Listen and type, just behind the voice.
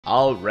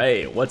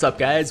Alright, what's up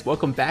guys?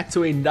 Welcome back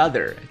to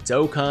another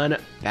Dokkan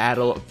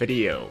battle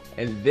video.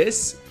 And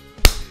this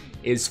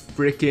is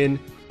freaking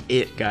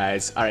it,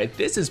 guys. Alright,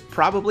 this is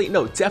probably,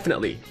 no,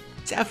 definitely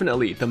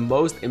the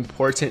most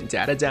important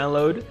data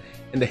download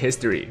in the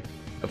history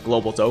of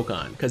Global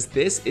Dokkan. Because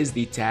this is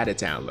the data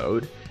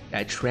download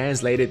that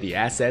translated the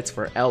assets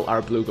for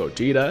LR Blue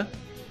Gogeta,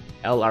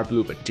 LR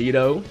Blue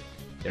Vegito,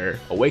 their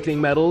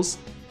Awakening medals,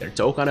 their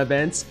Dokkan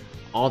events,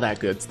 all that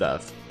good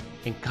stuff,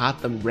 and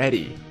got them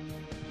ready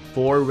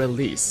for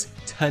release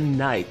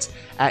tonight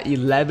at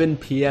 11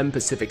 p.m.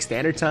 Pacific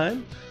Standard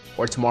Time,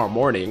 or tomorrow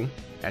morning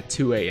at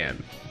 2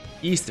 a.m.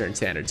 Eastern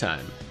Standard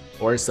Time,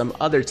 or some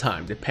other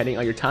time depending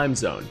on your time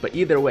zone. But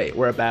either way,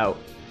 we're about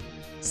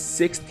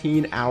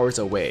 16 hours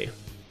away,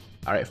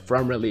 all right,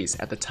 from release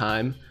at the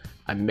time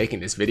I'm making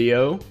this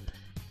video,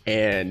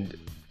 and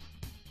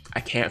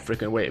I can't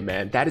freaking wait,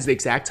 man. That is the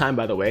exact time,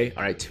 by the way,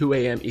 all right, 2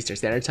 a.m. Eastern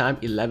Standard Time,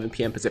 11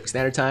 p.m. Pacific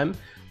Standard Time,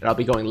 that I'll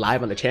be going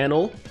live on the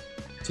channel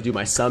to do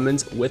my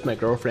summons with my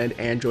girlfriend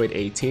Android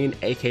 18,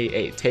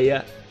 aka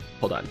Taya.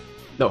 Hold on,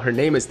 no, her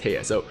name is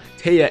Taya, so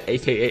Taya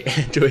aka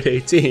Android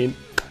 18.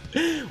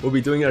 We'll be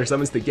doing our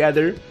summons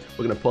together.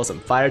 We're gonna pull some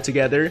fire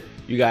together.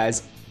 You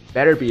guys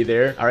better be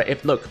there. All right,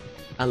 if look,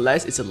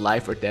 unless it's a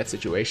life or death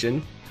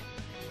situation,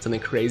 something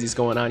crazy is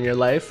going on in your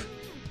life,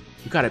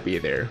 you gotta be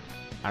there.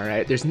 All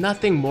right, there's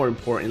nothing more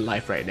important in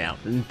life right now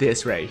than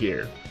this right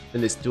here,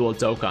 than this dual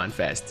Dokkan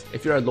Fest.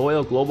 If you're a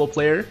loyal global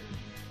player,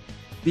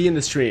 be in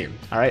the stream.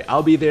 All right,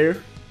 I'll be there,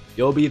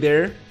 you'll be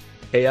there,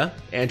 Taya,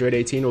 Android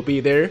 18 will be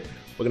there.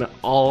 We're gonna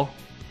all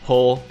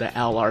pull the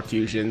LR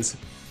fusions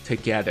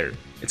together.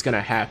 It's gonna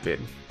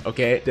happen,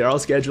 okay? They're all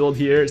scheduled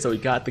here. So we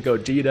got the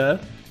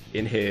Gogeta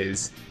in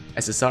his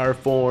SSR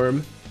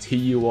form,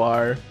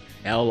 TUR,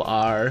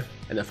 LR,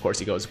 and of course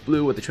he goes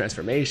blue with the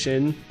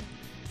transformation.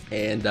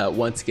 And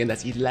once again,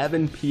 that's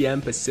 11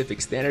 p.m. Pacific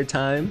Standard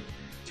Time,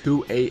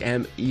 2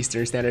 a.m.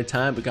 Eastern Standard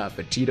Time. We got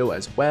Vegito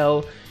as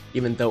well.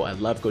 Even though I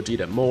love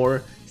Gogeta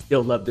more,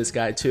 still love this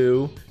guy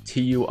too.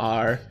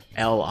 TUR,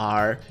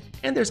 LR,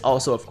 and there's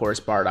also, of course,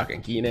 Bardock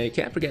and Gine.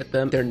 Can't forget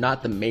them. They're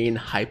not the main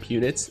hype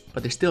units,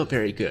 but they're still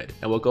very good.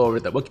 And we'll go over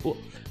them.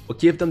 We'll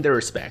give them their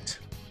respect,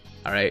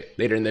 all right,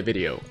 later in the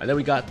video. And then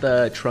we got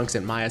the Trunks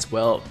and Mai as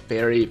well.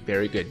 Very,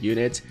 very good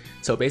unit.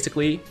 So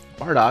basically,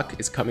 Bardock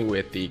is coming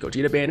with the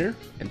Gogeta banner,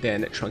 and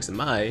then Trunks and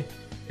Mai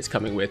is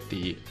coming with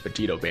the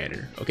Vegito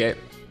banner, okay?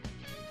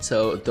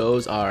 So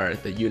those are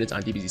the units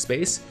on DBZ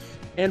Space.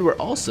 And we're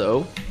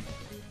also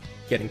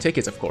getting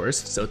tickets, of course.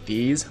 So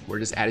these were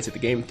just added to the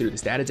game through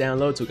this data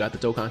download. So we got the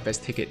Dokkan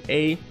Fest Ticket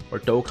A, or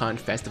Dokkan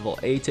Festival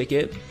A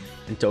ticket,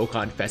 and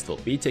Dokkan Festival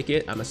B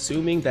ticket. I'm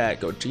assuming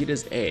that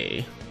Gogeta's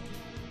A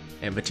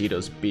and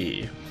Vegito's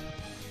B.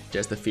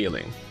 Just a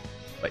feeling.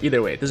 But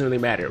either way, it doesn't really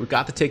matter. We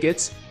got the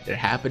tickets. They're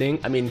happening.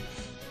 I mean,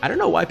 I don't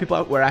know why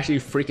people were actually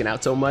freaking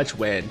out so much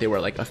when they were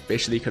like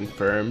officially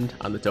confirmed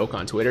on the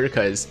Dokkan Twitter,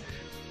 because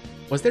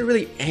was there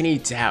really any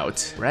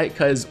doubt, right?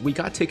 Because we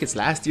got tickets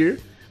last year,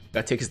 we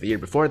got tickets the year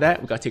before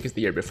that, we got tickets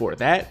the year before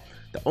that.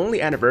 The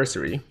only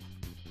anniversary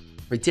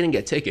we didn't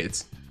get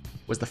tickets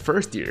was the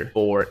first year.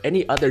 For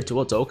any other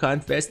dual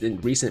Dokkan Fest in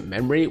recent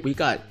memory, we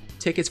got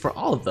tickets for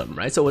all of them,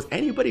 right? So was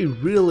anybody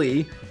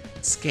really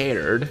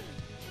scared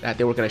that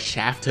they were gonna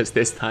shaft us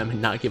this time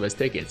and not give us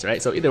tickets,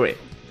 right? So either way,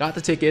 got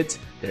the tickets,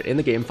 they're in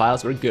the game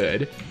files, we're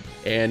good.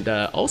 And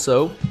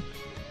also,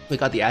 we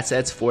got the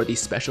assets for the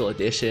special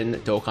edition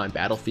Dokkan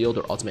Battlefield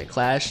or Ultimate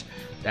Clash.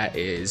 That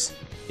is,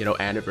 you know,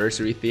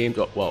 anniversary themed.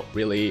 Well,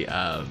 really,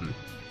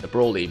 the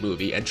Broly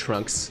movie and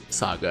Trunks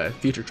Saga,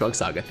 future Trunks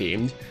Saga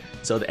themed.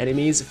 So the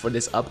enemies for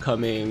this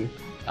upcoming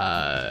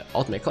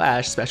Ultimate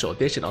Clash, special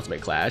edition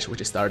Ultimate Clash,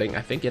 which is starting,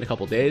 I think, in a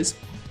couple days.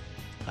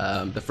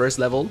 The first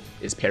level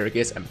is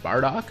Paragus and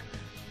Bardock.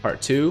 Part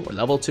 2, or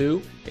level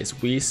 2, is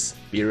Whis,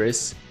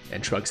 Beerus,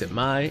 and Trunks and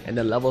Mai, and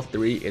then level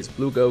 3 is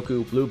Blue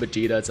Goku, Blue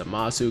Vegeta,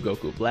 Zamasu,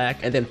 Goku Black,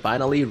 and then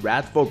finally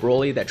Wrathful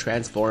Broly that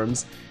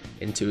transforms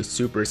into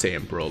Super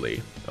Saiyan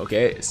Broly.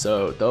 Okay,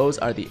 so those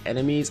are the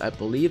enemies. I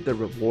believe the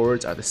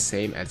rewards are the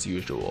same as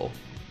usual.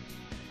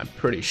 I'm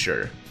pretty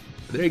sure.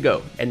 But there you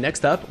go. And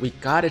next up, we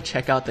gotta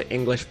check out the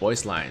English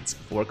voice lines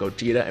for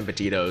Gogeta and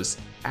Vegito's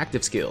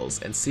active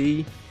skills and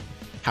see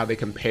how they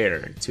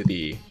compare to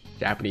the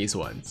Japanese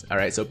ones. All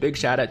right, so big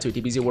shout out to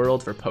DBZ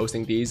World for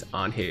posting these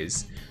on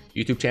his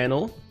YouTube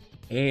channel,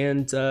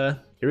 and here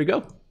we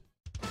go.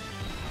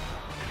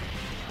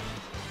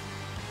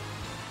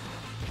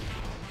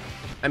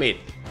 I mean,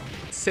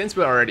 since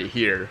we're already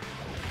here,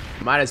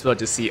 might as well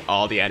just see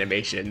all the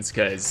animations,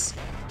 because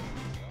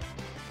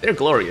they're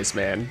glorious,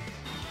 man.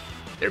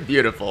 They're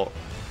beautiful.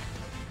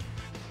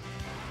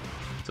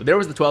 So there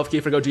was the 12 key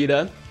for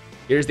Gogeta.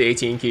 Here's the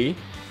 18 key.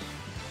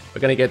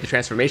 We're gonna get the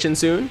transformation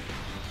soon.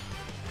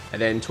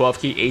 And then 12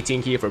 key,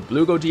 18 key for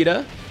Blue Gogeta.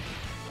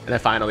 And then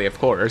finally, of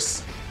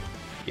course,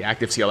 the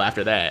active skill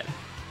after that.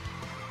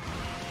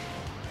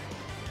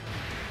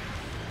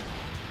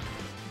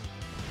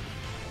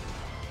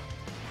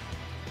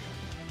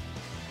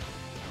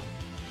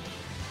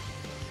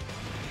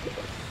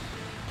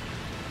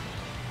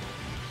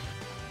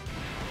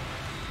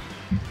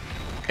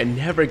 It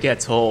never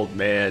gets old,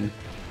 man.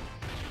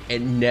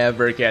 It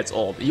never gets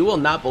old. You will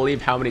not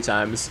believe how many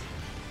times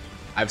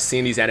I've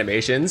seen these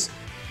animations,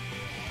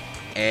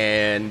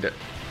 and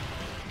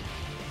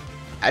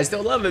I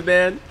still love it,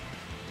 man.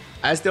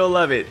 I still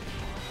love it.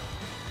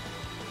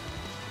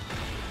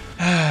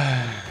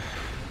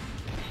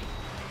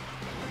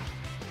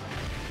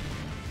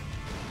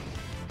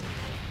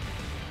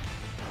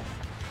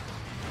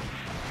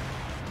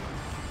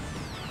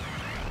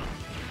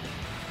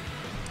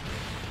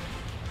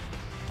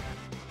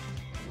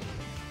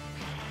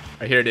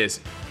 Right, here it is.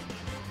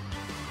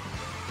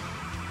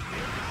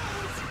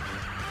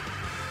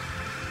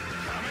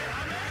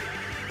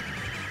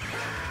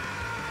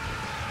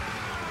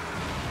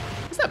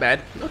 It's not bad.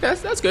 Okay,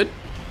 that's good.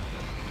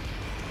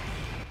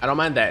 I don't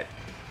mind that.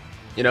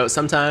 You know,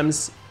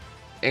 sometimes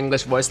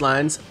English voice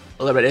lines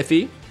a little bit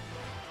iffy,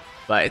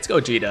 but it's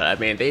Gogeta. I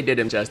mean, they did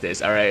him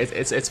justice. All right,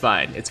 it's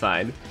fine. It's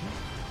fine.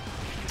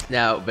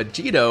 Now,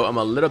 Vegito, I'm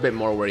a little bit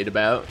more worried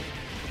about.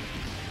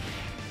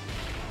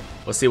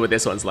 We'll see what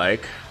this one's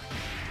like.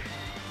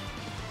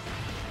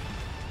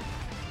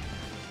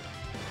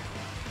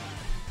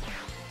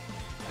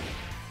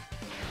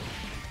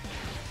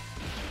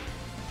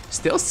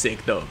 Still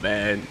sick though,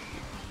 man.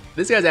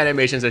 This guy's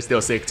animations are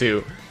still sick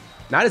too.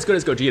 Not as good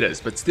as Gogeta's,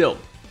 but still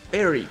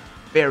very,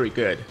 very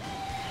good.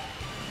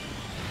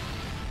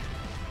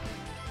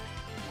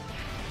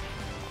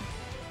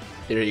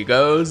 There he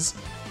goes.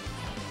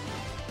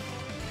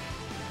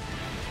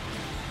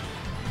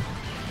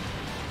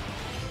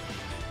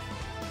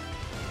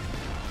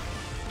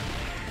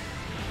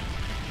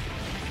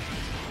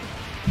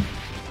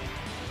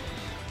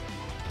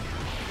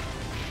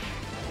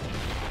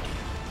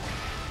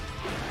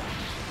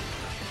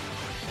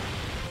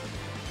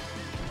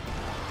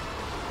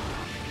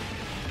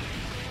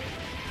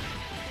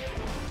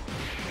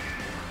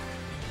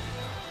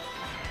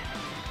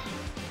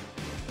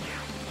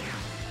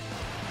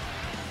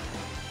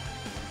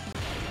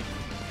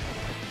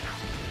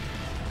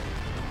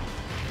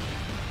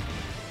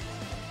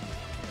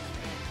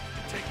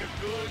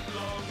 Good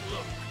long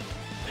look.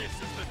 This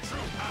is the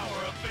true power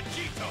of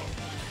Vegito.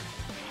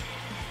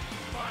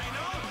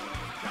 Final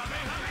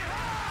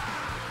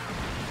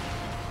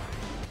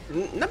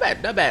Kamehameha! Not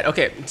bad, not bad.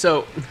 Okay,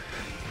 so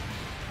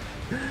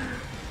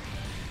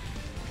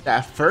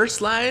that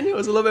first line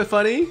was a little bit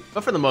funny,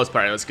 but for the most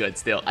part, it was good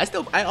still.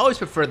 I always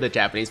prefer the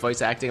Japanese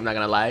voice acting, I'm not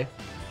gonna lie.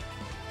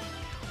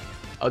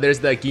 Oh, there's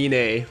the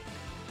Gine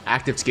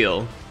active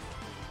skill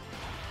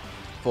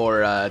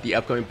for the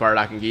upcoming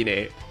Bardock and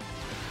Gine.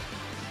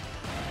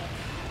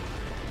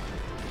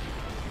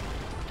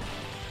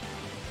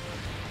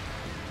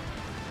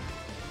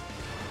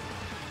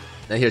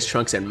 Now here's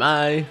Trunks and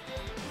Mai.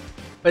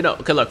 But no,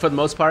 okay, look, for the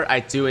most part, I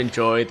do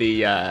enjoy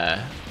the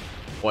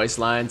voice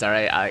lines,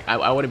 alright?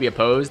 I wouldn't be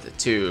opposed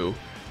to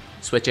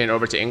switching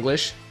over to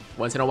English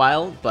once in a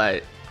while,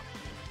 but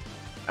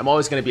I'm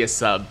always going to be a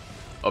sub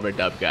over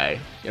dub guy.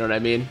 You know what I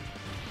mean?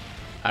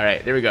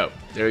 Alright, there we go.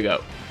 There we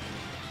go.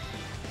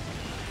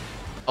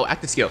 Oh,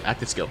 active skill,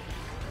 active skill.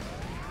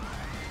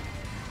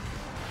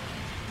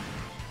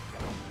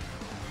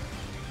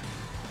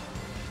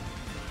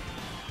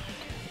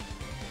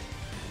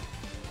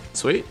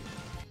 Sweet.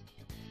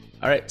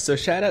 Alright, so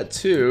shout out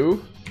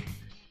to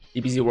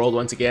DBZ World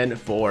once again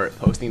for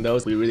posting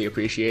those. We really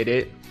appreciate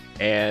it.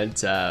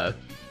 And,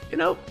 you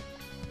know,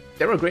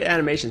 they were great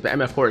animations, but I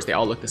mean, of course, they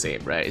all look the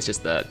same, right? It's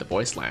just the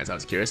voice lines I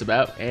was curious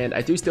about. And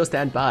I do still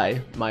stand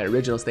by my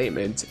original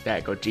statement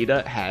that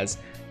Gogeta has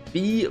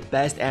the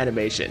best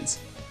animations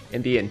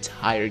in the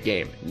entire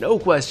game. No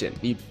question,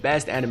 the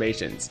best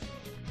animations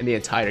in the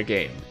entire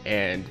game.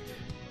 And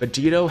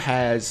Vegito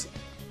has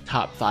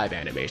top 5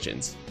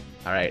 animations.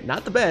 Alright,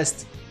 not the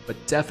best, but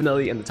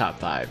definitely in the top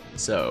 5.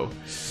 So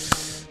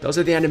those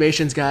are the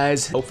animations,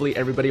 guys. Hopefully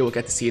everybody will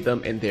get to see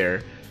them in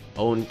their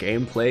own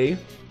gameplay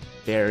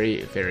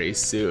very, very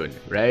soon,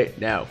 right?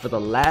 Now, for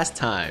the last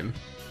time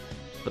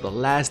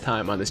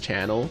on this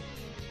channel,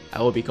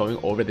 I will be going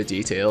over the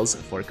details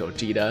for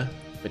Gogeta,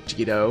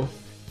 Vegito,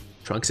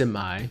 Trunks and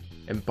Mai,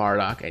 and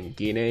Bardock and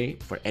Gine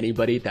for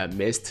anybody that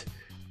missed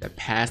the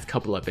past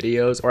couple of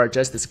videos or are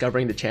just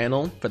discovering the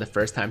channel for the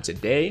first time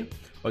today.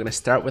 We're going to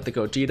start with the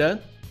Gogeta,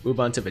 move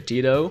on to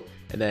Vegito,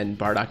 and then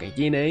Bardock and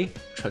Gine,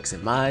 Trunks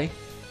and Mai,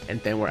 and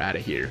then we're out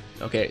of here.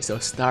 Okay, so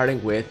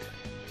starting with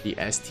the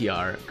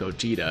STR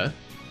Gogeta,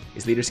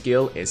 his leader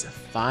skill is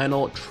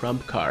Final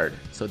Trump Card.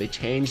 So they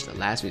changed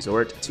Last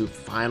Resort to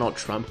Final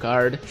Trump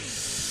Card.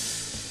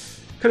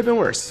 Could have been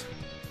worse.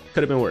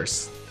 Could have been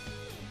worse.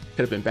 Could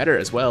have been better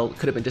as well.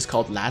 Could have been just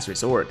called Last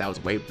Resort. That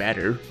was way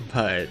better.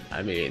 But,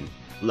 I mean,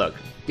 look,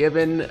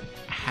 given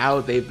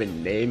how they've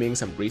been naming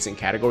some recent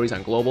categories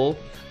on Global,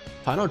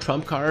 Final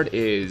Trump Card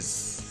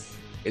is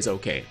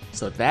okay.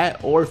 So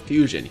that or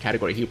Fusion,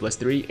 category Heat plus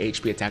 3,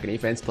 HP attack and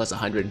defense plus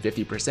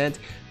 150%,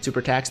 super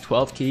attacks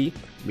 12 key,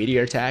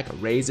 meteor attack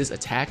raises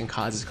attack and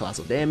causes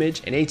colossal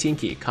damage, and 18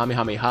 key,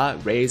 Kamehameha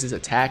raises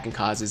attack and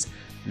causes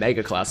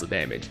mega colossal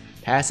damage.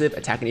 Passive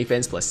attack and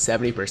defense plus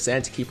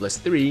 70%, key plus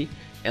 3,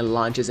 and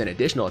launches an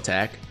additional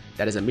attack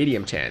That is a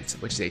medium chance,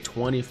 which is a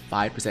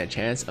 25%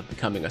 chance of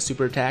becoming a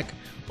super attack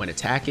when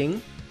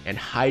attacking, and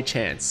high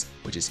chance,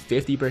 which is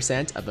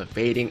 50% of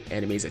evading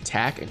enemy's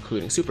attack,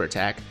 including super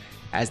attack,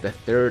 as the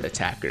third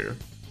attacker.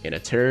 In a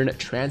turn,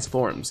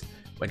 transforms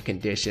when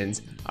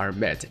conditions are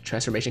met.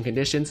 Transformation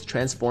conditions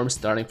transform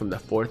starting from the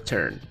 4th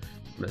turn,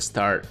 from the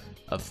start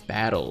of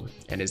battle.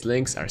 And his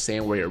links are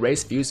Saiyan Warrior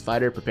Race, Fuse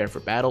Fighter, Prepare for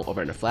Battle,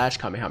 Over in a Flash,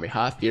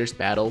 Kamehameha, Fierce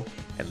Battle,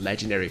 and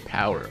Legendary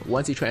Power.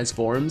 Once he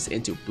transforms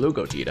into Blue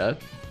Gogeta,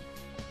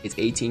 his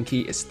 18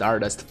 key is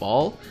Stardust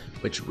Fall,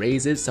 which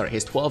raises,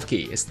 his 12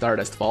 key is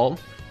Stardust Fall,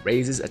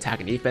 raises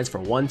attack and defense for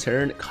 1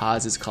 turn,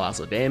 causes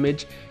colossal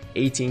damage.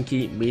 18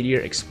 key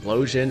Meteor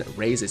Explosion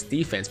raises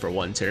defense for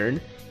 1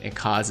 turn and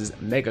causes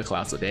mega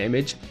colossal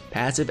damage.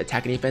 Passive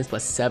attack and defense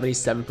plus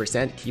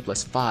 77%, key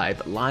plus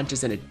 5,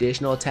 launches an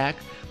additional attack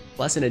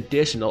plus an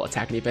additional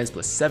attack and defense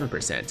plus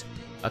 7%,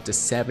 up to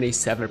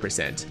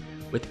 77%,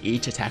 with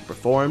each attack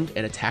performed,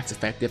 and attacks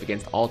effective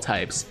against all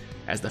types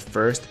as the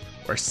first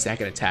or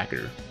second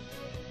attacker.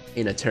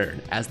 In a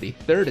turn, as the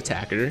third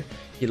attacker,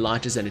 he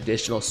launches an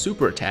additional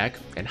super attack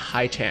and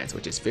high chance,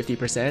 which is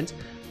 50%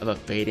 of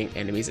evading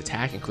enemy's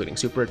attack, including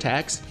super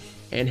attacks,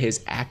 and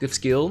his active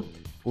skill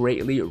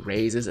greatly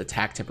raises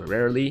attack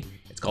temporarily.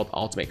 It's called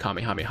Ultimate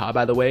Kamehameha,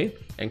 by the way,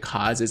 and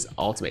causes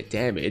ultimate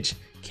damage.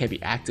 Can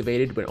be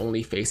activated when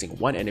only facing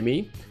one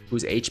enemy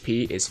whose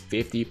HP is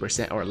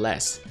 50% or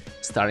less,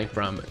 starting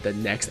from the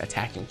next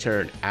attacking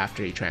turn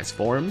after he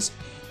transforms.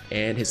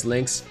 And his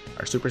links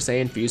are Super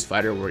Saiyan, Fuse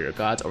Fighter, Warrior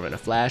Gods, Over in a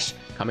Flash,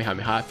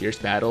 Kamehameha, Fierce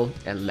Battle,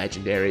 and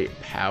Legendary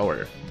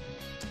Power.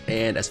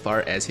 And as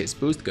far as his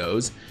boost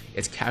goes,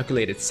 it's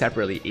calculated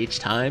separately each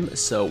time,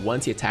 so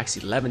once he attacks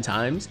 11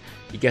 times,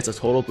 he gets a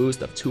total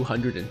boost of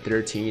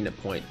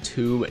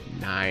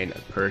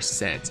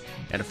 213.29%.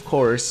 And of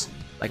course,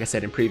 like I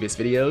said in previous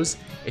videos,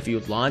 if you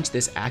launch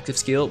this active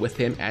skill with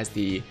him as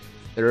the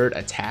third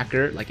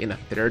attacker, like in the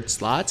third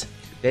slot,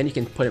 then you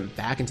can put him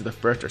back into the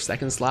first or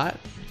second slot,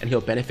 and he'll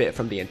benefit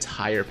from the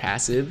entire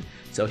passive.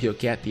 So he'll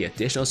get the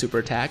additional super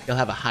attack, he'll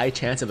have a high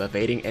chance of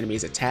evading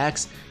enemies'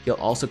 attacks, he'll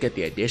also get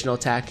the additional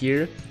attack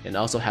here, and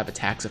also have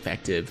attacks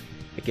effective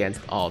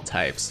against all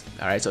types.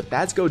 Alright, so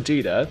that's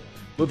Gogeta.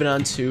 Moving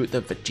on to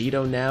the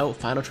Vegito now.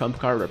 Final trump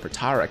card,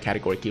 Repertara,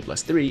 category key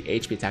plus 3,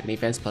 HP attack and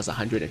defense plus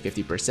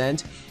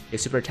 150%.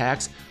 His super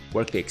attacks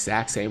work the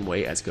exact same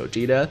way as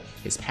Gogeta.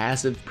 His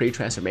passive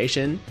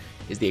pre-transformation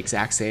is the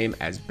exact same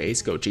as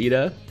base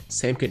Gogeta.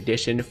 Same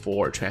condition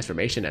for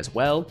transformation as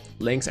well.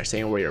 Links are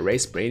Saiyan Warrior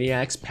Race,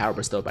 Brainiacs, Power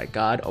Bestowed by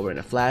God, Over in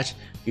a Flash,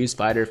 Fuse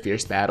Fighter,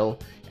 Fierce Battle,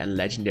 and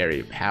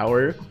Legendary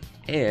Power.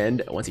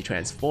 And once he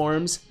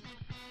transforms,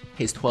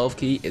 his 12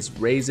 key is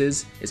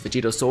raises, his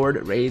Vegito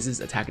Sword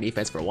raises attack and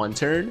defense for 1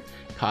 turn,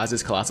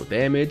 causes colossal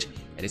damage,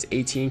 and his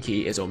 18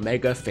 key is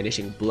Omega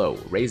Finishing Blow,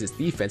 raises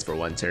defense for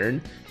 1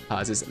 turn,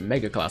 causes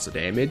mega colossal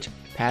damage.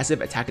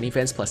 Passive attack and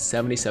defense plus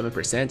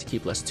 77%, key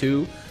plus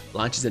 2,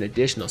 launches an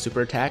additional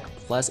super attack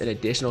plus an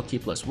additional key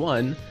plus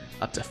 1,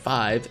 up to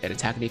 5, and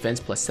attack and defense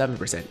plus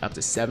 7%, up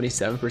to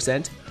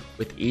 77%,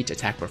 with each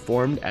attack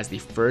performed as the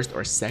first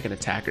or second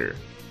attacker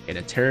in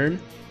a turn,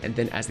 and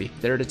then as the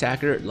third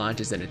attacker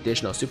launches an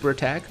additional super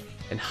attack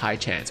and high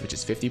chance, which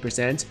is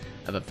 50%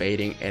 of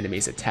evading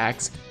enemies'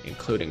 attacks,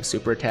 including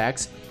super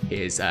attacks.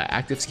 His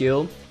active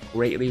skill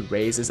greatly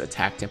raises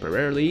attack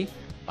temporarily.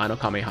 Final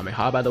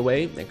Kamehameha, by the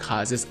way, and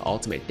causes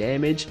ultimate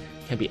damage.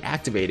 Can be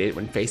activated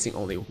when facing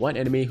only one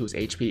enemy whose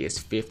HP is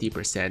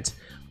 50%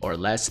 or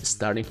less,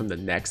 starting from the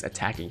next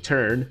attacking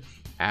turn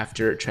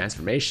after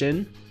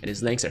transformation. And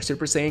his links are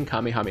Super Saiyan,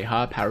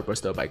 Kamehameha, Power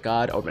Bestowed by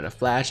God, Over in a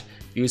Flash,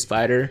 Fuse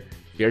Fighter,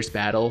 Fierce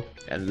Battle,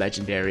 and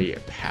Legendary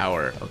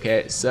Power.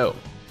 Okay, so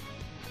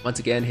once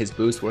again, his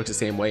boost works the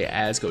same way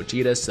as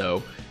Gogeta,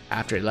 so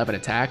after 11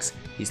 attacks,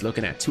 he's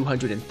looking at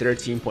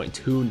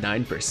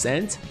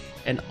 213.29%.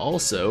 And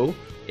also,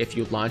 if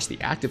you launch the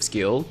active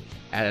skill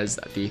as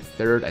the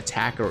third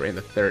attacker in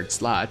the third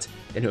slot,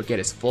 then he'll get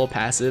his full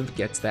passive,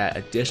 gets that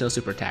additional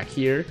super attack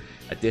here,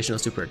 additional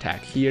super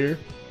attack here,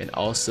 and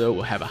also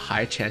will have a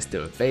high chance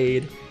to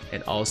evade,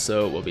 and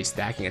also will be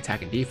stacking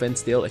attack and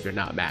defense still if you're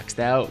not maxed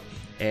out.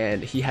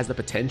 And he has the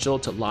potential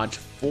to launch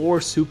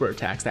 4 super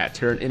attacks that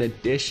turn in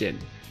addition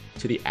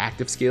to the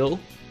active skill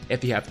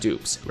if you have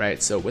dupes,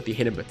 right? So with the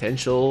hidden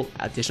potential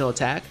additional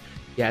attack,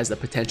 he has the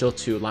potential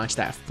to launch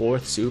that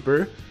 4th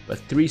super, but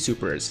 3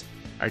 supers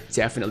are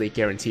definitely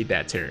guaranteed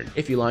that turn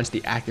if you launch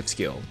the active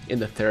skill in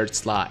the 3rd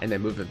slot and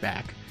then move it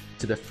back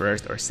to the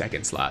 1st or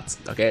 2nd slots.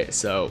 Okay,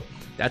 so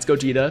that's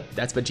Gogeta,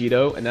 that's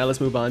Vegito, and now let's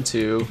move on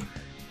to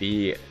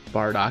the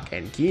Bardock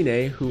and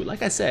Guinea, who,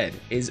 like I said,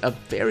 is a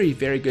very,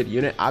 very good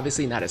unit.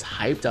 Obviously not as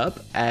hyped up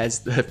as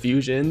the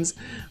fusions,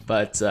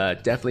 but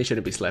definitely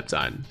shouldn't be slept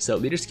on. So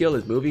leader skill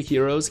is moving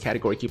heroes,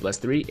 category key plus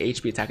 3,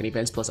 HP attack and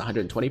defense plus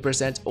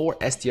 120%, or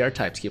STR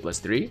types key plus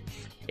 3,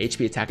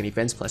 HP attack and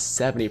defense plus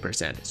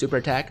 70%. Super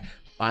attack,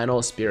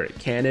 Final Spirit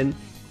Cannon,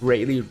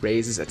 greatly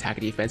raises attack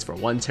and defense for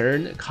 1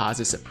 turn,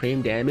 causes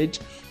supreme damage,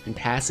 and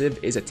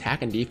passive is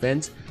attack and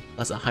defense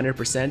plus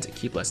 100%,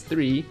 key plus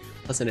 3,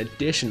 plus an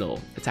additional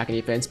attack and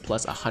defense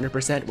plus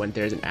 100% when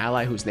there's an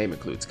ally whose name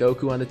includes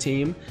Goku on the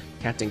team,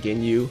 Captain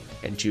Ginyu,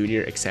 and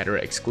Junior, etc.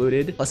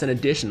 excluded, plus an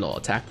additional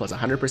attack plus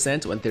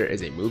 100% when there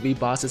is a movie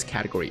boss's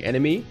category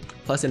enemy,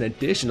 plus an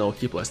additional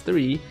key plus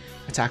 3,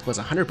 attack plus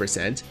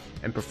 100%,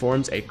 and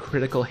performs a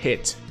critical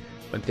hit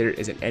when there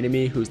is an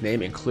enemy whose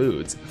name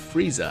includes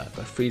Frieza,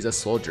 the Frieza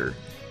soldier,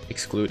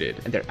 excluded.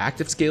 And their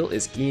active skill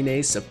is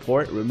Gine's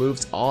support,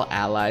 removes all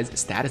allies'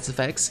 status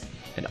effects,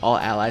 and all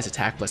allies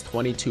attack plus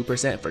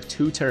 22% for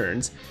 2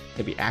 turns,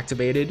 can be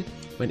activated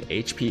when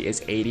HP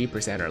is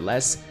 80% or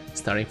less,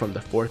 starting from the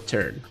 4th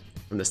turn.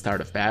 From the start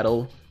of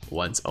battle,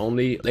 once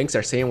only. Links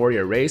are Saiyan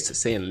Warrior Race,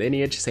 Saiyan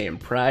Lineage, Saiyan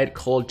Pride,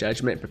 Cold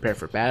Judgment, Prepare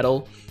for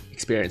Battle,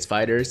 Experienced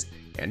Fighters,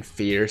 and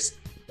Fierce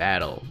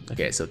Battle.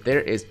 Okay, so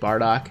there is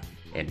Bardock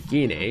and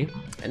Gine.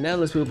 And now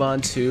let's move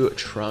on to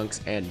Trunks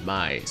and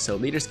Mai. So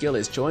leader skill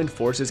is Joined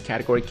Forces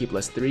category key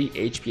plus 3,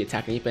 HP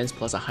attack and defense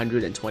plus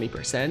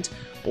 120%,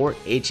 or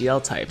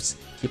AGL types,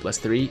 key plus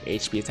 3,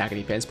 HP attack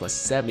and defense plus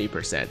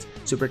 70%.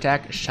 Super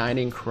attack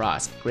Shining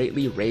Cross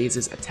greatly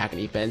raises attack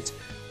and defense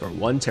for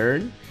 1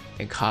 turn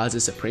and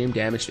causes supreme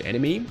damage to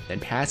enemy. Then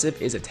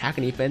passive is attack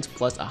and defense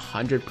plus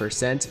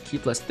 100%, key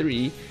plus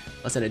 3,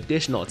 plus an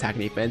additional attack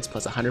and defense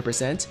plus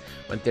 100%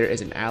 when there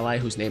is an ally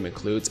whose name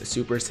includes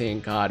Super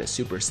Saiyan God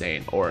Super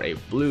Saiyan, or a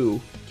blue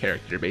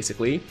character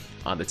basically,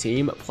 on the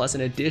team, plus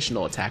an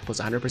additional attack plus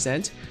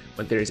 100%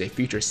 when there is a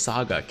future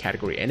Saga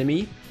category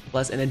enemy,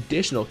 plus an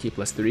additional key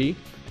plus 3,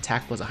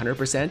 attack plus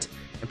 100%,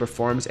 and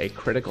performs a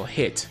critical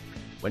hit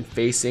when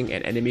facing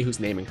an enemy whose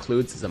name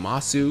includes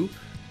Zamasu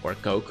or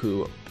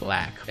Goku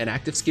Black. An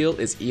active skill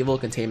is Evil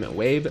Containment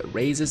Wave,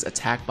 raises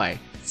attack by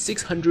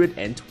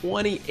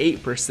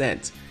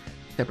 628%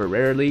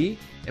 temporarily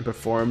and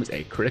performs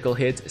a critical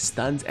hit,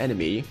 stuns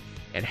enemy,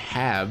 and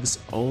halves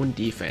own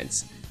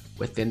defense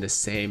within the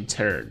same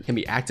turn. Can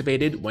be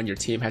activated when your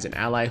team has an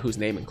ally whose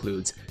name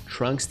includes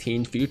Trunks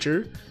Teen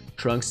Future,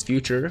 Trunks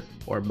Future,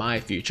 or My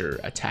Future,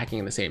 attacking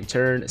in the same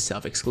turn,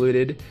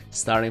 self-excluded,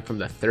 starting from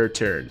the 3rd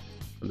turn.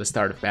 From the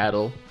start of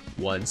battle,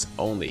 once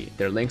only.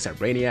 Their links are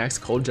Brainiac's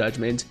Cold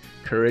Judgment,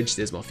 Courage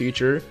Dismal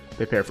Future,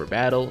 Prepare for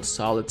Battle,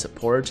 Solid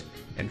Support,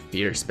 and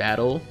Fierce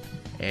Battle.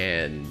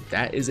 And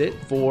that is it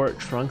for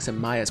Trunks and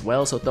Mai as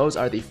well. So those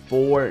are the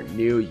 4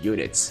 new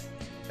units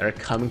that are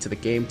coming to the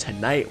game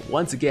tonight,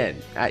 once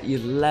again at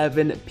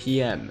 11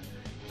 p.m.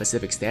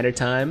 Pacific Standard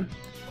Time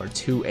or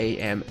 2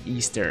 a.m.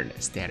 Eastern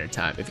Standard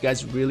Time. If you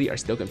guys really are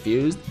still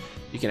confused,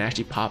 you can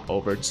actually pop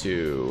over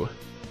to,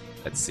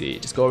 let's see,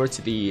 just go over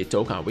to the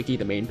Dokkan Wiki,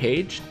 the main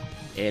page.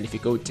 And if you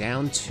go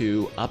down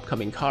to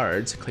upcoming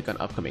cards, click on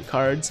upcoming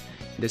cards,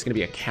 and there's going to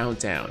be a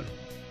countdown,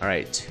 all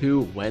right,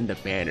 to when the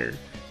banner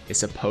is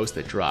supposed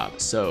to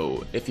drop.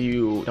 So if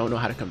you don't know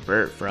how to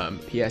convert from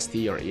PST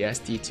or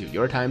EST to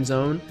your time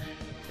zone,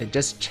 then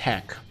just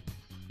check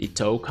the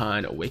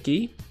Dokkan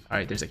Wiki. All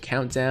right, there's a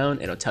countdown,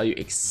 and it'll tell you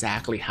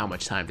exactly how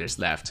much time there's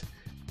left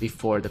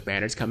before the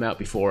banners come out,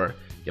 before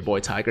your boy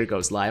Tiger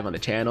goes live on the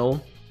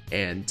channel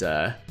and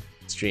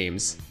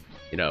streams,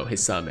 you know,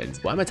 his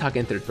summons. Why am I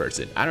talking in 3rd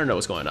person? I don't know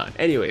what's going on.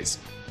 Anyways,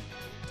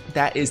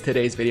 that is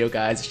today's video,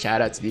 guys.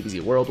 Shout out to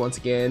DBZ World once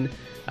again.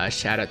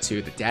 Shout out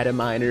to the data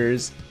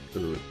miners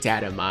who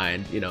data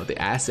mine, you know, the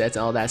assets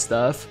and all that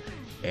stuff.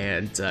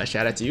 And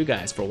shout out to you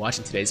guys for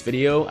watching today's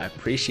video. I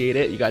appreciate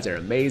it. You guys are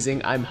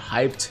amazing. I'm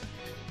hyped,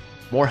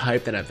 more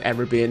hyped than I've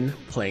ever been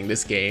playing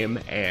this game,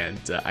 and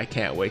I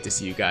can't wait to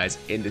see you guys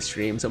in the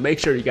stream. So make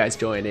sure you guys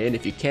join in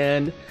if you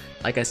can.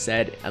 Like I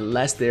said,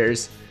 unless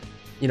there's,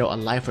 you know, a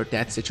life or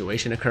death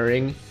situation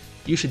occurring,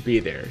 you should be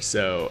there.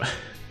 So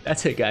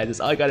that's it, guys.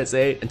 That's all I gotta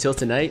say. Until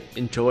tonight,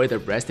 enjoy the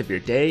rest of your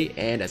day.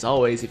 And as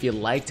always, if you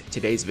liked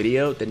today's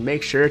video, then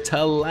make sure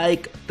to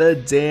like the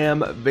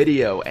damn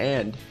video.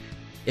 And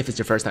if it's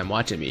your first time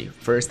watching me,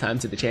 first time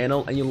to the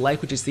channel, and you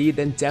like what you see,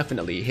 then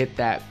definitely hit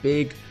that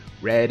big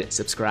red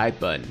subscribe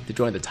button to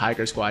join the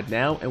Tiger Squad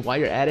now. And while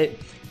you're at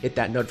it, hit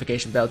that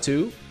notification bell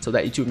too, so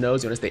that YouTube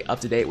knows you want to stay up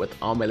to date with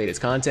all my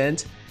latest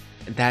content.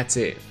 And that's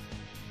it.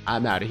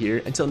 I'm out of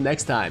here. Until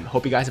next time,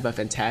 hope you guys have a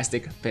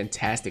fantastic,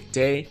 fantastic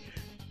day.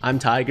 I'm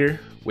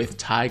Tiger with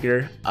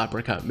Tiger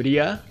Uppercut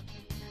Media,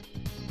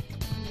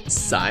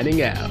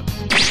 signing out.